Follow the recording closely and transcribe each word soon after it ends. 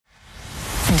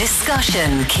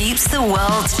Discussion keeps the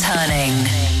world turning.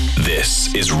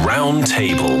 This is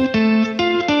Roundtable.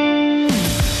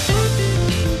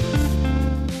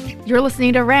 You're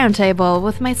listening to Roundtable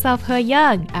with myself,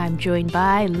 Heyang. I'm joined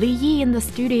by Yi in the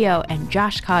studio and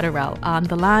Josh Cotterill on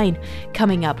the line.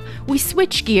 Coming up, we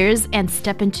switch gears and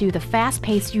step into the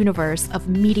fast-paced universe of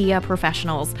media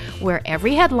professionals, where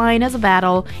every headline is a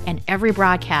battle and every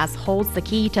broadcast holds the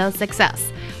key to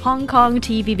success. Hong Kong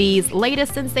TVB's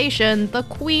latest sensation, the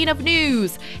Queen of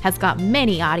News, has got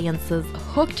many audiences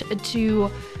hooked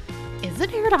to... Is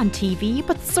it aired on TV?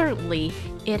 But certainly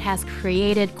it has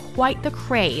created quite the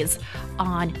craze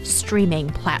on streaming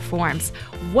platforms.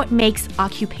 What makes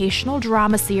occupational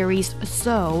drama series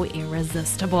so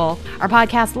irresistible? Our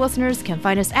podcast listeners can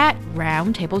find us at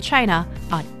Roundtable China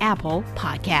on Apple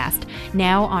Podcast.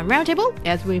 Now on Roundtable,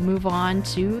 as we move on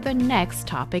to the next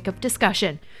topic of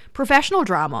discussion. Professional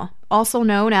drama, also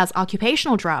known as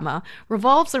occupational drama,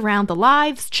 revolves around the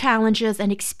lives, challenges,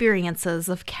 and experiences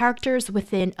of characters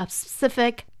within a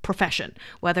specific profession,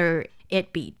 whether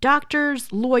it be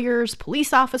doctors, lawyers,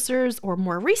 police officers, or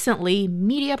more recently,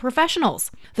 media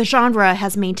professionals. The genre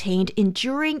has maintained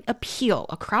enduring appeal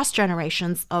across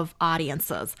generations of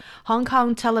audiences. Hong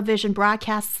Kong Television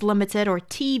Broadcasts Limited, or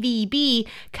TVB,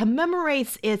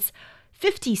 commemorates its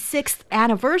 56th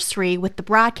anniversary with the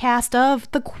broadcast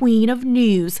of The Queen of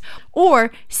News,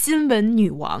 or 新闻女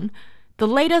王, the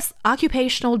latest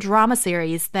occupational drama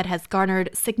series that has garnered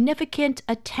significant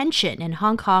attention in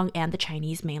Hong Kong and the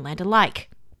Chinese mainland alike.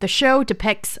 The show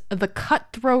depicts the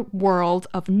cutthroat world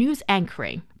of news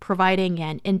anchoring, providing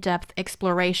an in-depth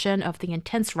exploration of the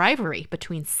intense rivalry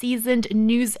between seasoned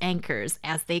news anchors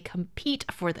as they compete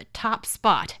for the top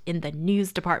spot in the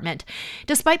news department.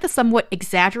 Despite the somewhat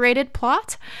exaggerated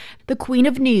plot, The Queen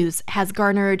of News has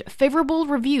garnered favorable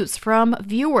reviews from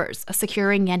viewers,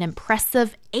 securing an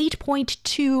impressive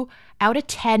 8.2 out of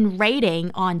 10 rating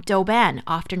on Douban,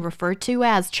 often referred to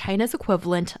as China's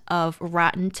equivalent of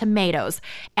Rotten Tomatoes,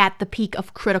 at the peak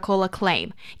of critical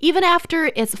acclaim. Even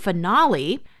after its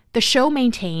finale, the show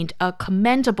maintained a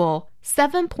commendable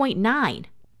 7.9.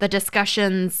 The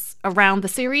discussions around the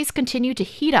series continue to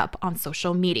heat up on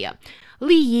social media.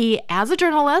 Yi, as a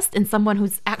journalist and someone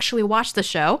who's actually watched the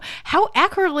show, how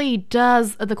accurately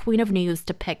does The Queen of News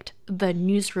depict the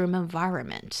newsroom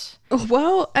environment?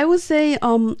 Well, I would say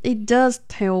it does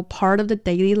tell part of the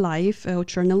daily life of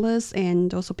journalists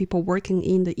and also people working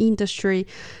in the industry.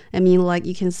 I mean, like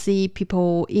you can see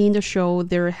people in the show,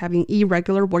 they're having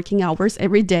irregular working hours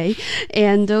every day.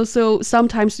 And also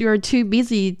sometimes you're too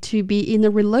busy to be in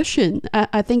a relation.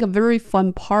 I think a very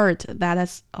fun part that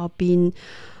has been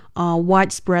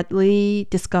widespreadly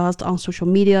discussed on social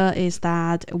media is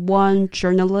that one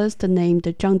journalist named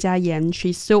Zhang Jiayan,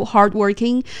 she's so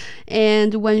hardworking,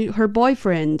 and when her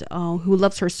boyfriend, who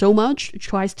loves her so much,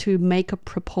 tries to make a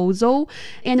proposal,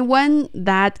 and when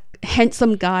that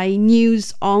handsome guy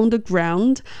news on the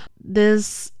ground,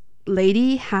 this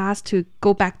lady has to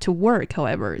go back to work,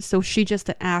 however. So she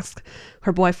just asks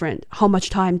her boyfriend, how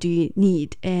much time do you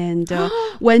need? And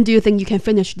when do you think you can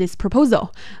finish this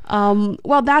proposal?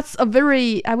 Well, that's a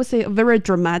very, I would say, a very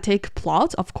dramatic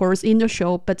plot, of course, in the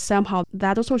show, but somehow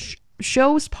that also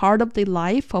shows part of the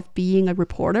life of being a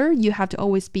reporter. You have to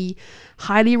always be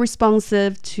highly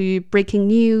responsive to breaking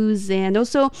news, and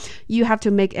also you have to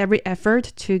make every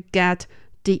effort to get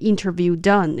the interview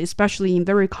done, especially in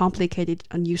very complicated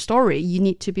news story. You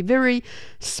need to be very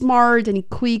smart and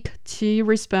quick to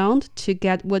respond to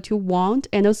get what you want,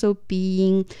 and also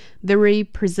being very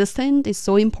persistent is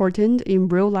so important in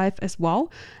real life as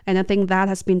well. And I think that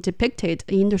has been depicted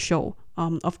in the show.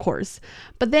 Of course.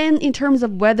 But then in terms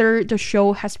of whether the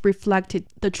show has reflected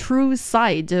the true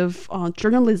side of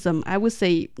journalism, I would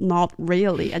say not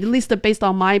really, at least based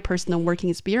on my personal working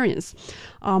experience.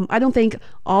 I don't think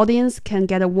audience can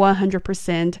get a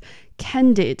 100%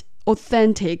 candid,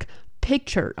 authentic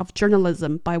picture of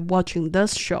journalism by watching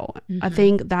this show. I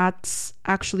think that's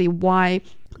actually why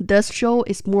this show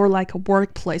is more like a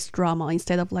workplace drama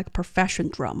instead of like profession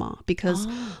drama, because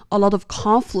a lot of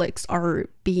conflicts are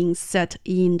being set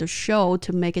in the show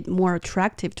to make it more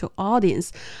attractive to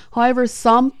audience. However,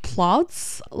 some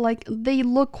plots, like, they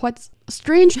look quite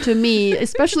strange to me,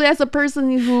 especially as a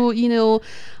person who, you know,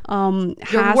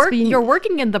 you're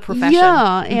working in the profession.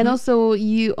 Yeah, and also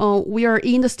we are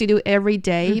in the studio every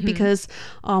day because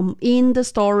in the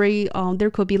story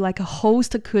there could be like a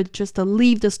host could just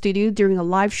leave the studio during a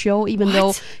live show, even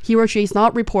though he or she is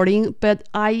not reporting. But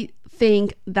I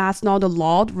think that's not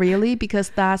allowed really,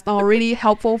 because that's not really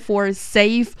helpful for a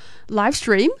safe live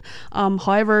stream.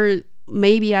 However,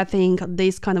 maybe I think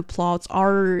these kind of plots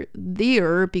are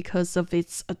there because of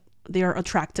its they are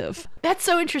attractive. That's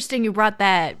so interesting you brought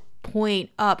that point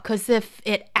up, because if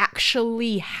it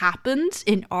actually happened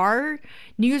in our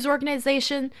news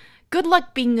organization, good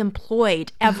luck being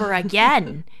employed ever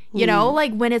again. You know,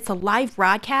 like when it's a live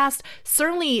broadcast,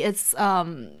 certainly it's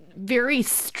very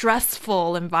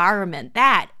stressful environment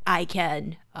that I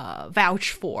can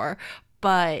vouch for,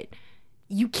 but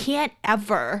you can't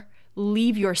ever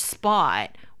leave your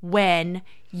spot when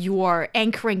you're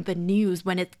anchoring the news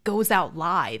when it goes out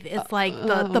live. It's like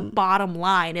the bottom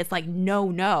line. It's like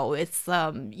no. It's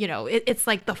it's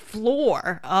like the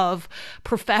floor of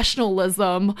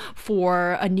professionalism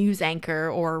for a news anchor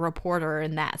or a reporter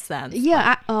in that sense.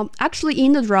 Yeah, actually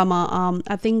in the drama,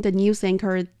 I think the news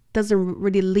anchor doesn't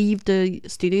really leave the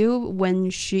studio when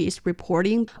she is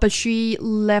reporting, but she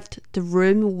left the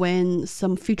room when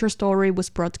some feature story was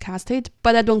broadcasted.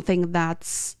 But I don't think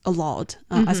that's allowed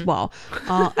as well,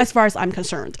 as far as I'm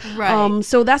concerned. Right.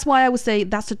 So that's why I would say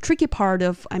that's the tricky part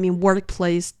of,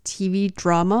 workplace TV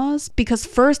dramas, because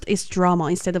first it's drama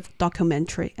instead of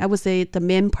documentary. I would say the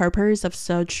main purpose of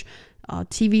such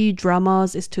TV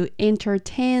dramas is to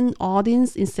entertain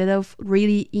audience instead of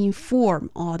really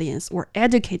inform audience or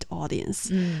educate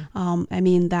audience.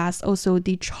 That's also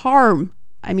the charm.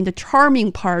 The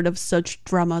charming part of such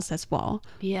dramas as well.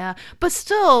 Yeah, but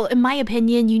still, in my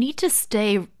opinion, you need to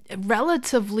stay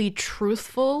relatively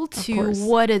truthful to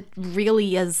what it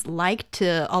really is like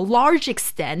to a large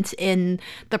extent in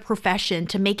the profession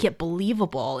to make it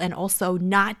believable, and also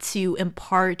not to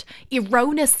impart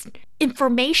erroneous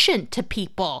information to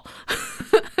people.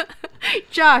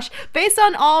 Josh, based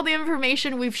on all the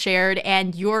information we've shared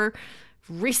and your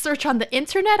research on the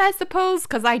internet, I suppose,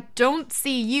 because I don't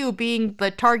see you being the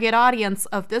target audience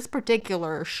of this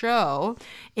particular show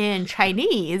in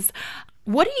Chinese,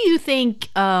 what do you think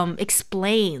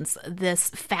explains this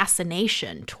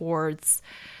fascination towards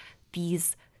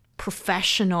these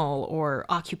professional or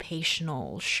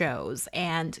occupational shows?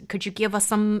 And could you give us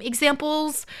some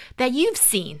examples that you've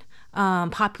seen,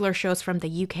 popular shows from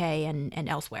the UK and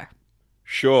elsewhere?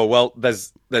 Sure. Well,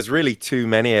 there's really too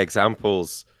many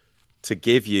examples to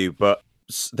give you, but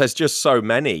there's just so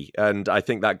many. And I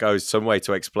think that goes some way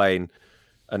to explain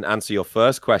and answer your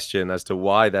first question as to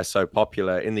why they're so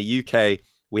popular. In the UK,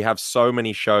 we have so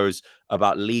many shows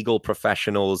about legal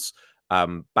professionals,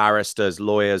 barristers,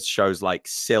 lawyers, shows like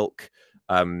Silk,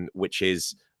 which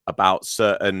is about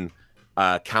certain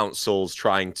counsels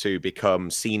trying to become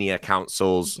senior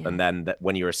counsels. Yeah. And then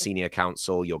when you're a senior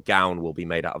counsel, your gown will be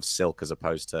made out of silk as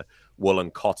opposed to wool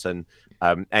and cotton.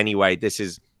 Anyway, this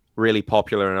is really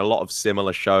popular, and a lot of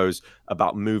similar shows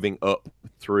about moving up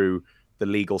through the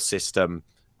legal system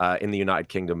in the United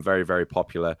Kingdom, very, very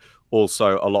popular.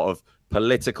 Also, a lot of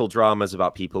political dramas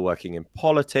about people working in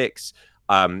politics,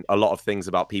 a lot of things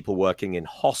about people working in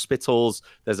hospitals.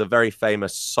 There's a very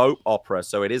famous soap opera,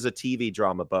 so it is a TV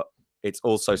drama, but it's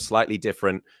also slightly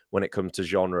different when it comes to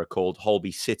genre, called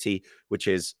Holby City, which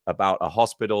is about a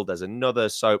hospital. There's another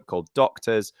soap called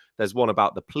Doctors. There's one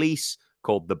about the police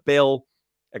called The Bill,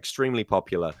 extremely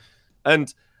popular.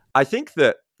 And I think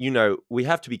that, we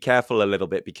have to be careful a little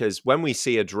bit, because when we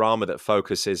see a drama that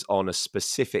focuses on a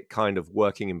specific kind of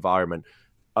working environment,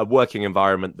 a working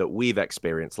environment that we've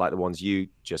experienced, like the ones you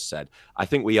just said, I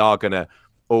think we are going to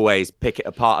always pick it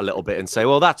apart a little bit and say,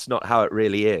 well, that's not how it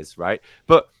really is, right?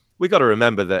 But we got to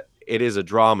remember that it is a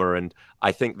drama, and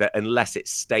I think that unless it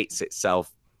states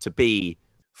itself to be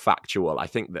factual, I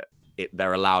think that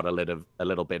they're allowed a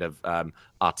little bit of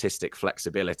artistic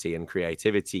flexibility and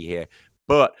creativity here.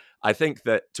 But I think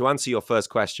that to answer your first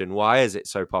question, why is it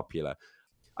so popular?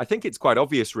 I think it's quite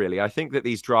obvious, really. I think that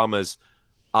these dramas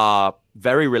are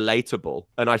very relatable,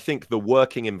 and I think the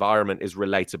working environment is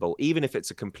relatable, even if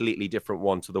it's a completely different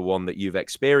one to the one that you've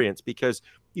experienced, because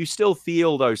you still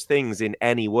feel those things in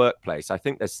any workplace. I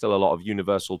think there's still a lot of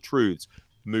universal truths.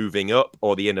 Moving up,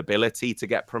 or the inability to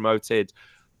get promoted,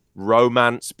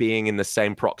 romance, being in the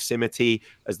same proximity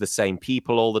as the same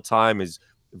people all the time is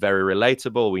very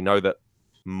relatable. We know that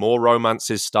more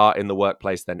romances start in the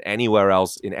workplace than anywhere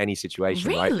else in any situation,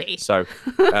 really? Right? So,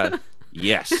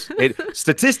 yes,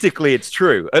 statistically it's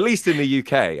true. At least in the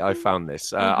UK, I found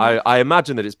this. I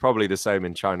imagine that it's probably the same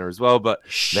in China as well, but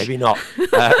maybe not.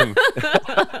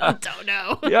 Don't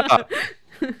know. Yeah.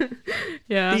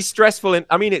 Yeah. These stressful,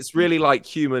 it's really like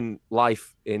human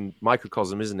life in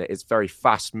microcosm, isn't it? It's very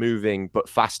fast moving, but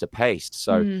faster paced.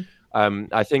 So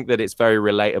I think that it's very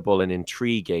relatable and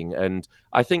intriguing. And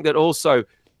I think that also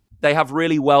they have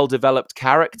really well developed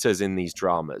characters in these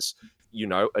dramas.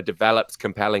 A developed,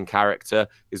 compelling character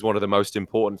is one of the most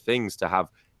important things to have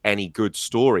any good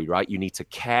story, right? You need to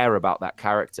care about that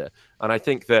character. And I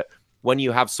think that when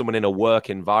you have someone in a work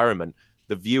environment,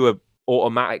 the viewer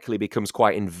automatically becomes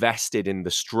quite invested in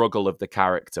the struggle of the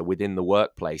character within the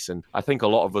workplace. And I think a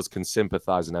lot of us can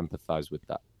sympathize and empathize with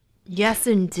that. Yes,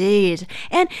 indeed.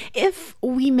 And if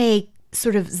we may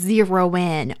sort of zero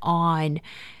in on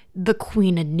the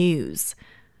Queen of News,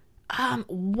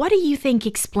 what do you think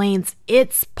explains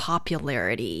its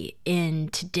popularity in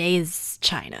today's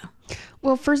China?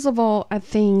 Well, first of all, I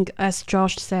think, as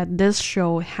Josh said, this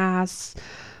show has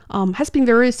been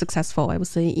very successful, I would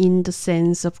say, in the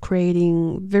sense of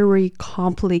creating very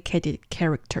complicated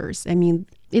characters. I mean,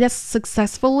 it has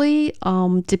successfully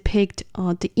depict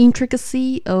the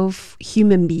intricacy of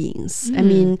human beings. I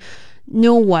mean,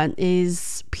 no one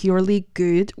is purely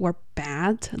good or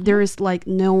bad. There is like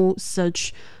no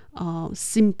such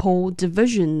simple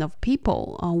division of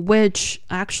people, which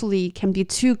actually can be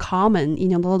too common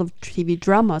in a lot of TV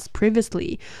dramas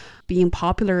previously, being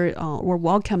popular or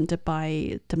welcomed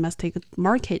by domestic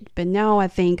market. But now I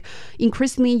think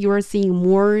increasingly you are seeing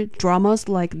more dramas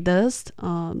like this,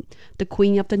 the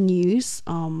Queen of the News.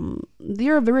 They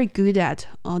are very good at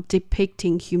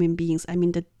depicting human beings. I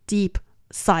mean, the deep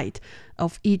side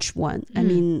of each one. I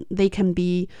mean, they can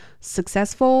be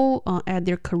successful at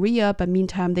their career, but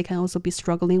meantime, they can also be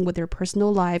struggling with their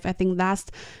personal life. I think that's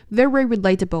very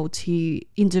relatable to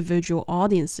individual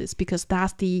audiences because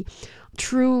that's the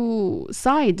true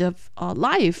side of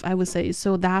life, I would say.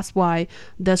 So that's why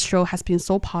this show has been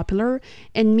so popular.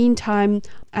 And meantime,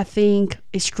 I think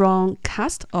a strong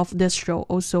cast of this show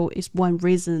also is one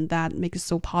reason that makes it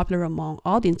so popular among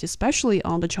audience, especially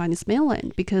on the Chinese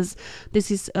mainland, because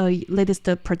this is a latest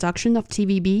production of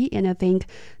TVB, and I think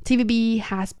TVB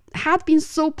had been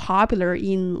so popular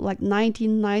in like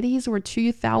 1990s or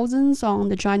 2000s on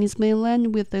the Chinese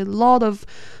mainland with a lot of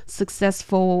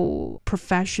successful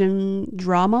profession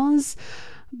dramas.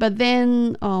 But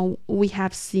then we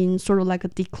have seen sort of like a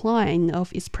decline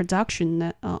of its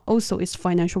production, also its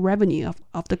financial revenue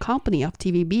of the company, of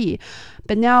TVB.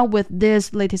 But now with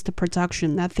this latest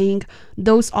production, I think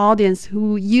those audience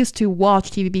who used to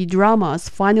watch TVB dramas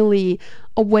finally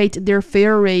await their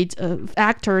favorite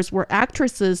actors or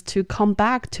actresses to come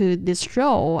back to this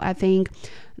show. I think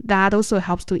that also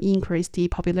helps to increase the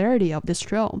popularity of this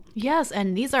show. Yes,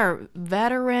 and these are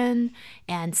veteran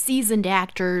and seasoned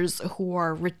actors who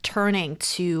are returning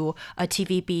to a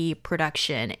TVB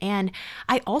production. And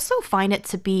I also find it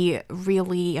to be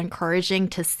really encouraging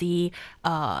to see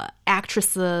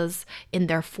actresses in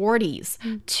their 40s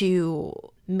to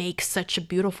make such a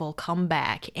beautiful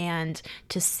comeback, and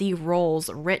to see roles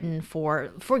written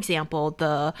for example,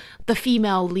 the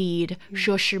female lead,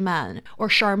 Shu Shiman, or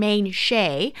Charmaine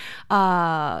Shay.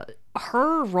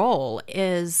 Her role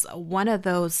is one of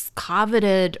those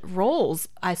coveted roles,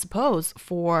 I suppose,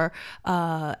 for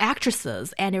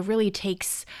actresses. And it really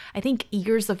takes, I think,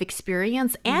 years of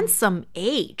experience and some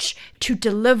age to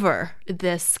deliver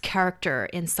this character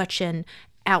in such an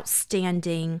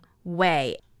outstanding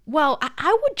way. Well,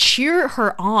 I would cheer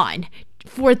her on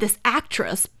for this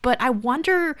actress, but I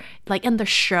wonder, like in the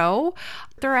show,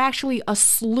 there are actually a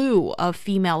slew of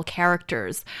female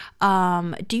characters.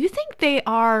 Do you think they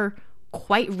are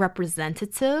quite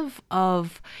representative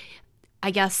of, I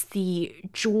guess, the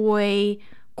joy,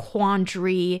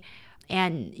 quandary,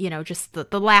 and, you know, just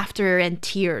the laughter and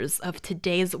tears of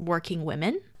today's working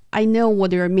women? I know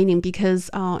what they're meaning because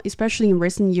especially in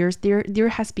recent years, there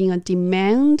has been a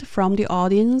demand from the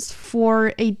audience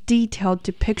for a detailed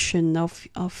depiction of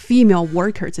female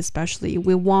workers, especially.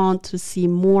 We want to see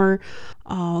more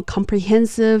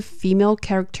comprehensive female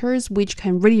characters which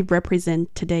can really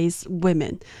represent today's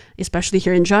women, especially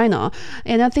here in China.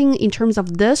 And I think in terms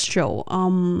of this show,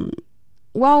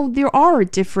 well, there are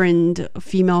different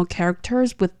female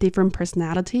characters with different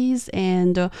personalities,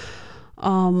 and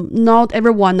not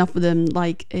every one of them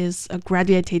is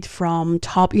graduated from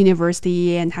top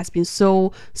university and has been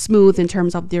so smooth in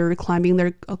terms of their climbing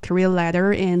their career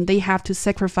ladder, and they have to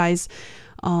sacrifice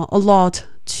a lot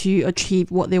to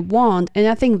achieve what they want. And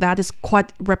I think that is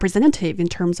quite representative in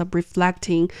terms of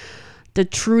reflecting the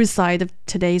true side of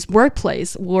today's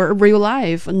workplace or real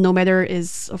life, no matter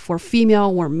is for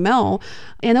female or male.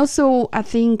 And also, I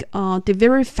think the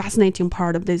very fascinating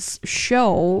part of this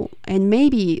show, and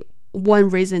maybe one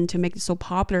reason to make it so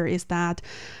popular, is that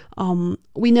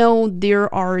we know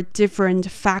there are different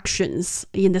factions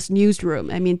in this newsroom.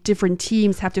 I mean, different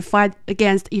teams have to fight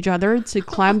against each other to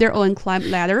climb their own climb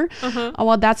ladder.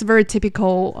 Well, that's a very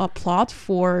typical plot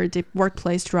for the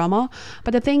workplace drama.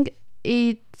 But I think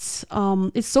it's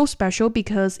so special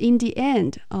because in the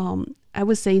end, I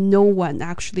would say no one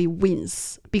actually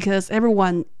wins, because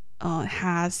everyone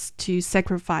has to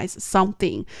sacrifice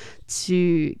something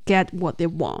to get what they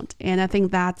want. And I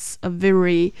think that's a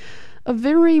very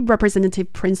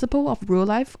representative principle of real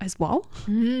life as well.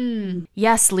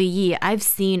 Yes, Li Yi, I've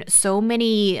seen so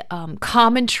many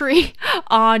commentary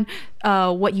on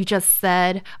what you just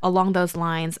said along those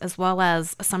lines, as well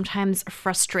as sometimes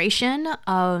frustration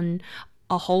on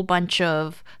a whole bunch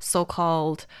of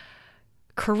so-called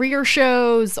career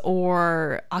shows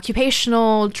or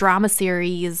occupational drama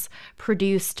series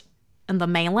produced in the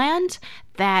mainland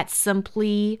that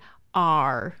simply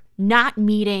are not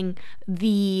meeting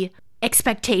the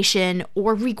expectation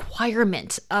or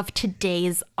requirement of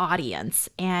today's audience.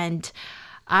 And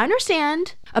I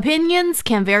understand opinions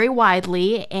can vary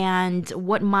widely, and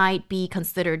what might be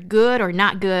considered good or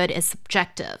not good is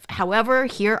subjective. However,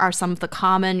 here are some of the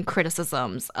common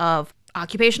criticisms of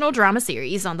occupational drama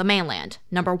series on the mainland.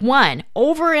 Number one,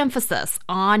 overemphasis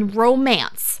on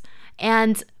romance.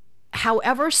 And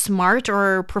however smart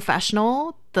or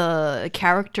professional the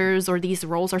characters or these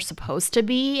roles are supposed to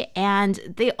be, and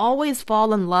they always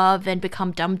fall in love and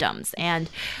become dum-dums and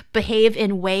behave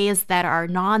in ways that are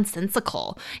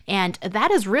nonsensical, and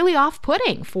that is really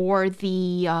off-putting for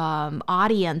the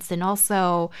audience. And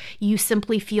also you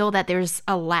simply feel that there's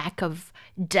a lack of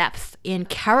depth in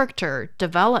character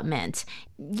development.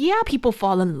 Yeah, people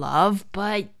fall in love,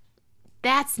 but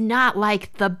that's not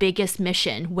like the biggest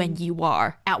mission when you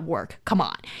are at work. Come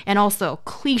on. And also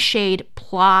cliched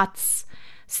plots,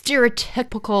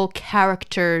 stereotypical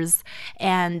characters,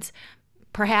 and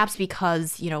perhaps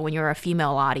because, when you're a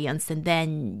female audience and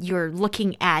then you're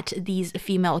looking at these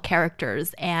female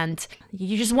characters and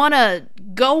you just want to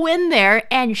go in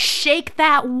there and shake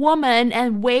that woman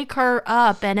and wake her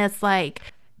up, and it's like,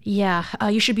 yeah,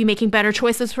 you should be making better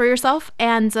choices for yourself.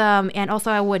 And also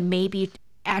I would maybe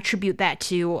attribute that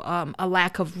to a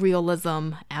lack of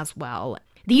realism as well.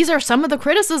 These are some of the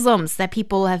criticisms that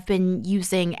people have been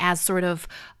using as sort of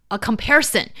a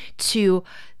comparison to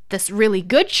this really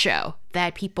good show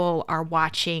that people are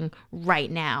watching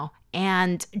right now.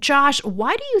 And Josh,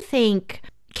 why do you think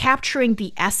capturing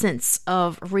the essence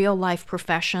of real life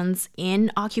professions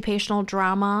in occupational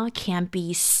drama can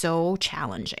be so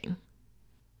challenging?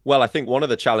 Well, I think one of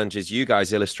the challenges you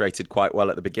guys illustrated quite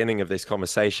well at the beginning of this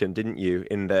conversation, didn't you?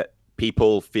 In that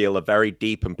people feel a very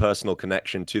deep and personal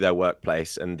connection to their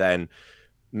workplace, and then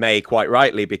may quite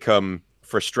rightly become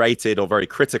frustrated or very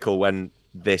critical when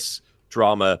this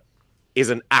drama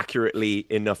isn't accurately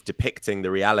enough depicting the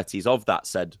realities of that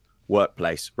said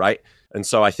workplace, right? And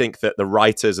so I think that the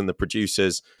writers and the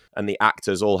producers and the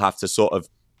actors all have to sort of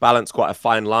balance quite a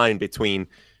fine line between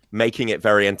making it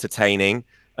very entertaining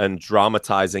and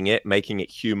dramatizing it, making it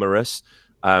humorous,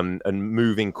 and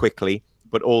moving quickly,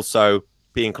 but also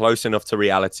being close enough to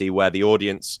reality where the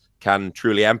audience can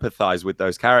truly empathize with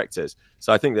those characters.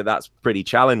 So I think that that's pretty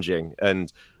challenging.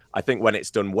 And I think when it's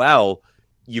done well,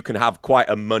 you can have quite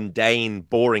a mundane,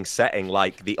 boring setting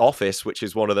like The Office, which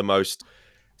is one of the most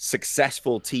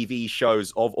successful TV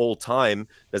shows of all time.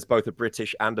 There's both a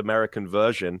British and American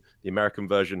version. The American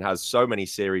version has so many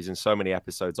series and so many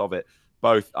episodes of it.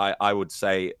 Both, I would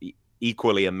say,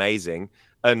 equally amazing.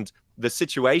 And the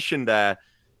situation there,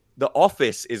 The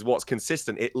Office is what's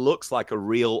consistent. It looks like a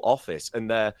real office.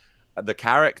 And the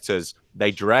characters,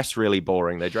 they dress really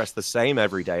boring. They dress the same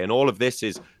every day. And all of this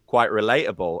is quite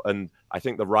relatable. And I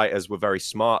think the writers were very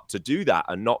smart to do that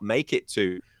and not make it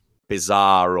too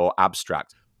bizarre or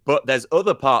abstract. But there's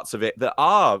other parts of it that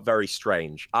are very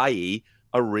strange, i.e.,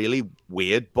 a really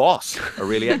weird boss, a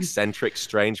really eccentric,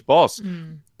 strange boss.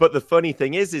 But the funny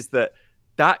thing is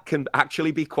that can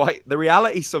actually be quite the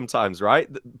reality sometimes, right?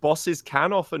 Bosses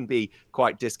can often be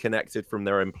quite disconnected from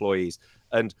their employees.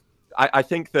 And I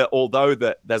think that although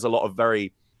that there's a lot of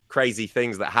very crazy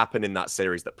things that happen in that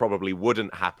series that probably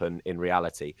wouldn't happen in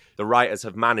reality, the writers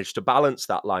have managed to balance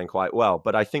that line quite well.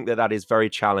 But I think that that is very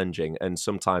challenging and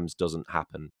sometimes doesn't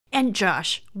happen. And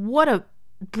Josh, what a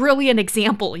brilliant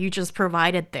example you just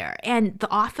provided there. And The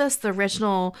Office, the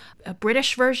original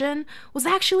British version, was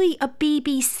actually a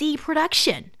BBC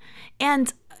production.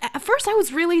 And at first I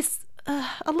was really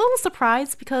a little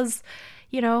surprised because,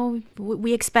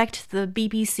 we expect the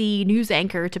BBC news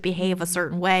anchor to behave a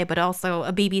certain way, but also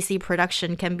a BBC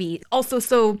production can be also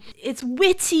so, it's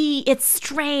witty, it's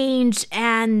strange,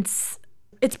 and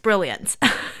it's brilliant.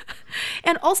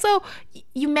 And also,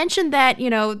 you mentioned that,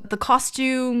 the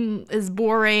costume is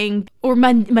boring or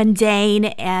mundane,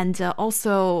 and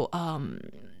also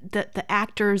the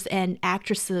actors and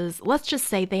actresses, let's just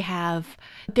say they have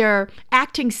their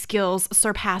acting skills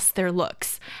surpass their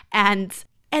looks. And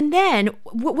then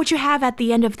what you have at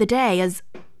the end of the day is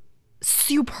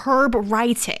superb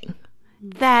writing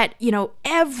that,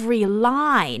 every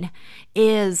line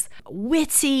is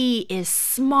witty, is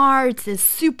smart, is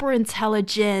super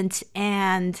intelligent,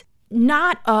 and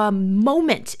not a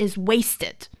moment is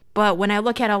wasted. But when I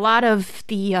look at a lot of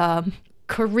the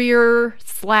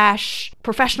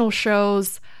career/professional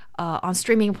shows on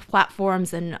streaming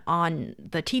platforms and on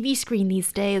the TV screen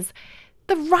these days,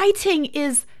 the writing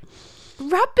is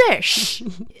rubbish.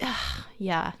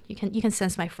 Yeah, you can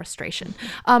sense my frustration.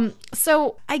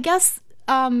 So I guess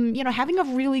having a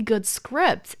really good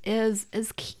script is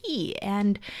key.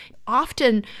 And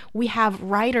often we have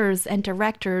writers and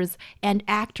directors and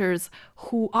actors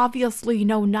who obviously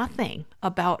know nothing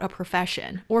about a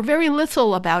profession or very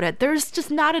little about it. There's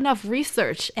just not enough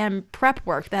research and prep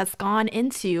work that's gone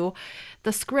into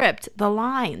the script, the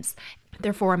lines.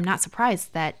 Therefore, I'm not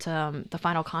surprised that the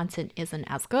final content isn't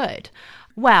as good.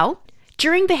 Well,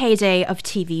 during the heyday of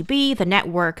TVB, the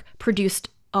network produced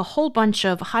a whole bunch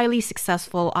of highly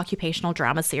successful occupational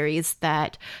drama series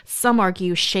that some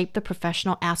argue shaped the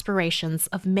professional aspirations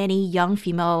of many young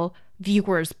female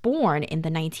viewers born in the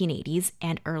 1980s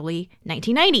and early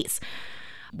 1990s.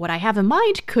 What I have in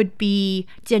mind could be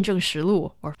见证实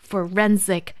录, or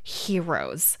forensic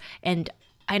heroes. And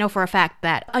I know for a fact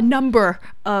that a number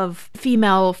of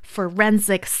female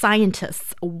forensic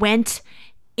scientists went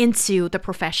into the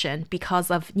profession because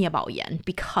of Nie Baoyan,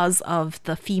 because of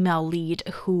the female lead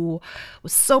who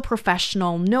was so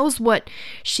professional, knows what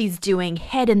she's doing,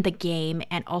 head in the game,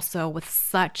 and also with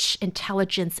such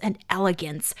intelligence and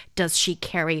elegance does she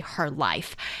carry her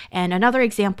life. And another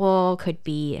example could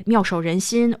be 妙手仁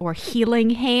心, or Healing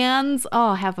Hands.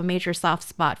 Oh, I have a major soft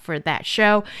spot for that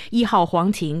show. 一号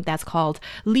皇庭, that's called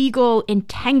Legal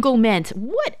Entanglement.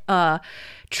 What a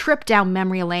trip down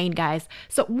memory lane, guys.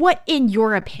 So what, in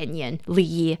your opinion, Li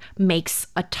Yi, makes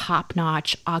a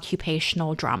top-notch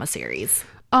occupational drama series?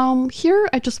 Here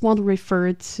I just want to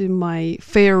refer to my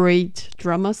favorite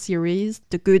drama series,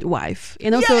 The Good Wife,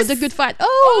 and also The Good Fight.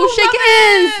 Shake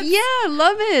hands! Yeah,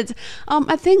 love it.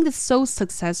 I think it's so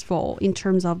successful in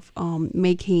terms of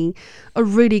making a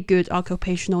really good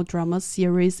occupational drama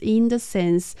series, in the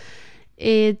sense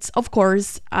it's, of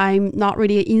course, I'm not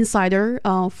really an insider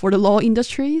for the law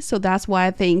industry, so that's why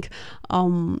I think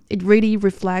it really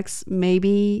reflects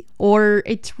maybe, or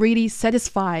it really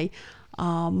satisfies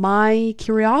my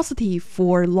curiosity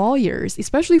for lawyers,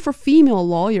 especially for female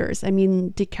lawyers. I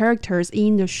mean, the characters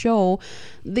in the show,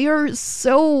 they are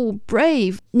so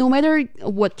brave. No matter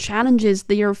what challenges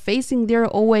they are facing, they're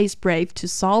always brave to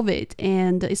solve it.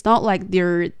 And it's not like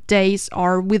their days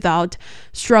are without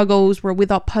struggles or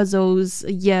without puzzles,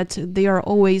 yet they are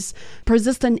always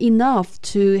persistent enough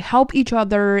to help each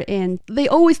other, and they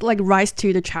always rise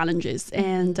to the challenges.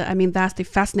 And I mean, that's the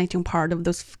fascinating part of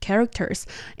those characters.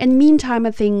 And meantime,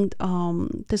 I think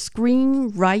the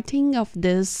screenwriting of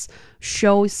this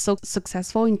show is so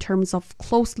successful in terms of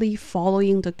closely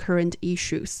following the current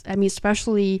issues. I mean,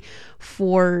 especially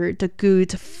for The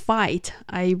Good Fight,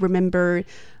 I remember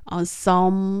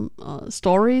some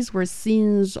stories where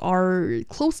scenes are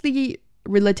closely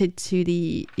related to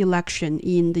the election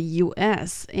in the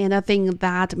US, and I think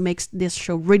that makes this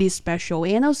show really special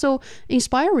and also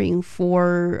inspiring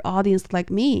for audience like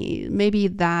me. Maybe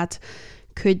that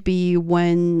could be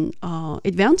one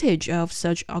advantage of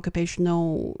such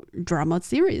occupational drama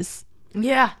series.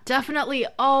 Yeah, definitely.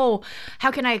 Oh,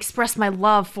 how can I express my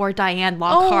love for Diane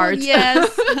Lockhart? Oh,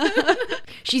 yes.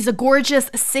 She's a gorgeous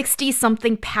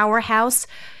 60-something powerhouse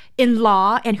in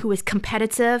law and who is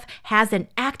competitive, has an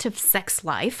active sex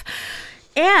life,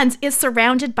 and is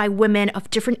surrounded by women of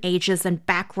different ages and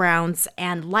backgrounds.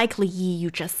 And like Li Yi, you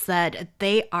just said,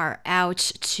 they are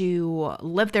out to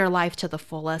live their life to the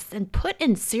fullest and put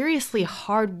in seriously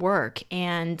hard work.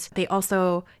 And they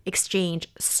also exchange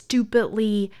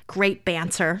stupidly great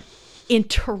banter in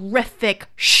terrific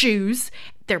shoes.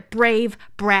 They're brave,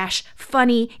 brash,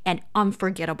 funny, and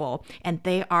unforgettable. And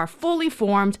they are fully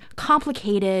formed,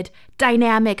 complicated,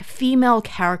 dynamic female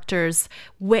characters,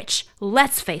 which,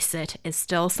 let's face it, is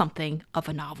still something of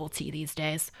a novelty these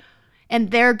days.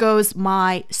 And there goes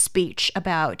my speech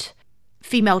about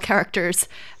female characters,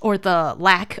 or the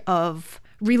lack of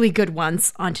really good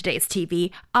ones on today's TV.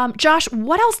 Josh,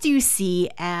 what else do you see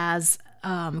as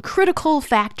critical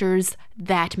factors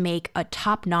that make a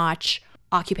top-notch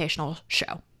occupational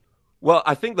show? Well,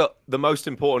 I think that the most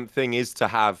important thing is to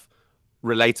have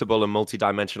relatable and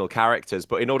multidimensional characters.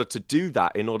 But in order to do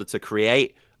that, in order to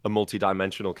create a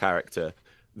multidimensional character,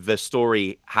 the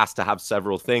story has to have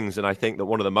several things. And I think that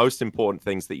one of the most important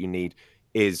things that you need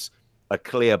is a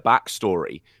clear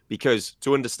backstory, because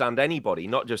to understand anybody,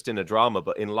 not just in a drama,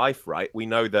 but in life, right, we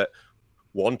know that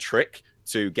one trick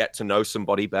to get to know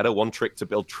somebody better, one trick to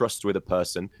build trust with a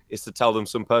person is to tell them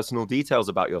some personal details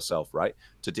about yourself, right?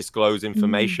 To disclose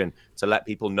information, to let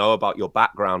people know about your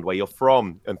background, where you're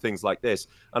from, and things like this.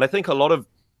 And I think a lot of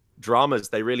dramas,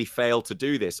 they really fail to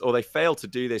do this, or they fail to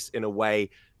do this in a way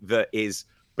that is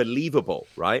believable,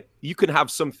 right? You can have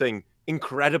something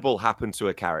incredible happen to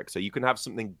a character. You can have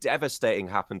something devastating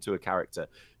happen to a character.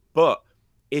 But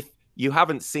if you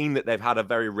haven't seen that they've had a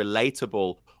very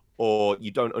relatable, or you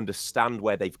don't understand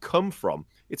where they've come from,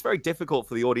 it's very difficult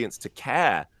for the audience to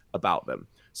care about them.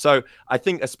 So I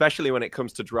think, especially when it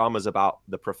comes to dramas about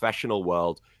the professional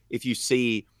world, if you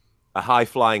see a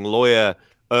high-flying lawyer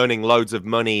earning loads of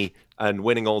money and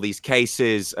winning all these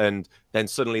cases, and then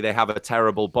suddenly they have a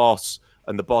terrible boss,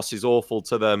 and the boss is awful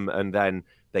to them, and then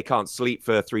they can't sleep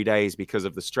for 3 days because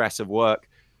of the stress of work.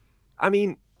 I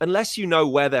mean, unless you know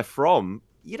where they're from,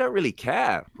 you don't really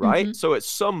care, right? So at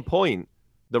some point,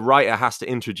 the writer has to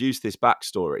introduce this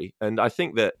backstory. And I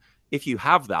think that if you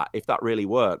have that, if that really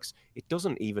works, it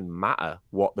doesn't even matter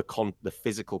what the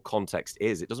physical context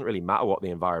is. It doesn't really matter what the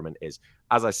environment is.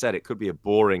 As I said, it could be a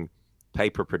boring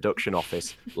paper production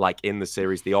office like in the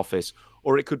series The Office,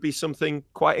 or it could be something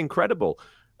quite incredible.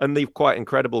 And the quite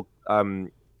incredible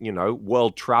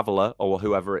world traveler, or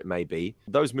whoever it may be,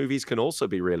 those movies can also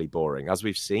be really boring, as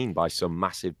we've seen by some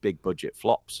massive big budget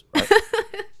flops, right?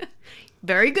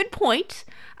 Very good point.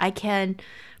 I can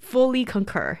fully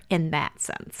concur in that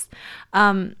sense.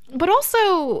 But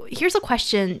also, here's a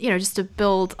question, just to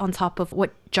build on top of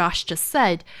what Josh just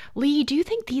said. Lee, do you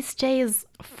think these days,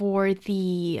 for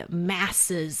the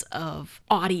masses of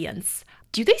audience,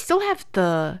 do they still have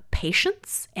the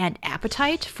patience and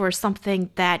appetite for something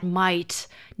that might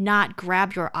not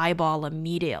grab your eyeball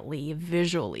immediately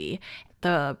visually?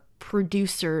 The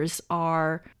producers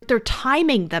they're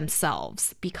timing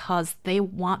themselves because they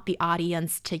want the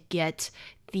audience to get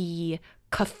the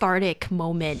cathartic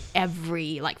moment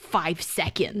every 5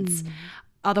 seconds.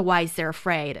 Otherwise, they're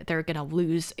afraid they're going to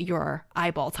lose your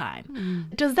eyeball time.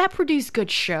 Does that produce good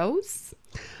shows?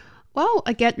 Well,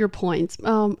 I get your point.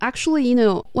 Actually,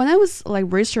 when I was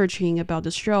researching about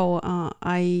the show,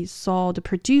 I saw the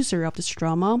producer of this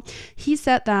drama. He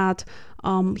said that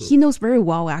he knows very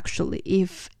well, actually,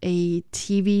 if a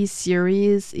TV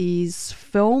series is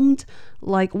filmed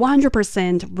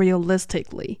 100%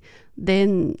 realistically,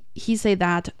 then he said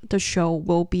that the show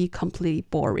will be completely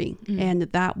boring and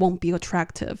that won't be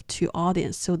attractive to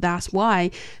audience. So that's why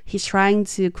he's trying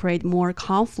to create more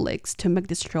conflicts to make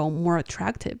this show more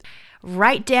attractive.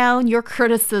 Write down your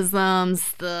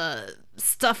criticisms, the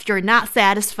stuff you're not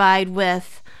satisfied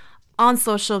with on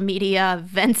social media,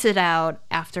 vent it out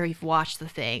after you've watched the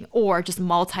thing, or just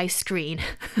multi-screen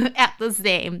at the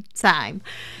same time.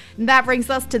 And that brings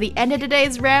us to the end of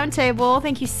today's roundtable.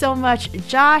 Thank you so much,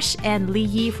 Josh and Li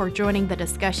Yi, for joining the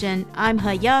discussion. I'm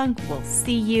Heyang. We'll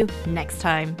see you next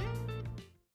time.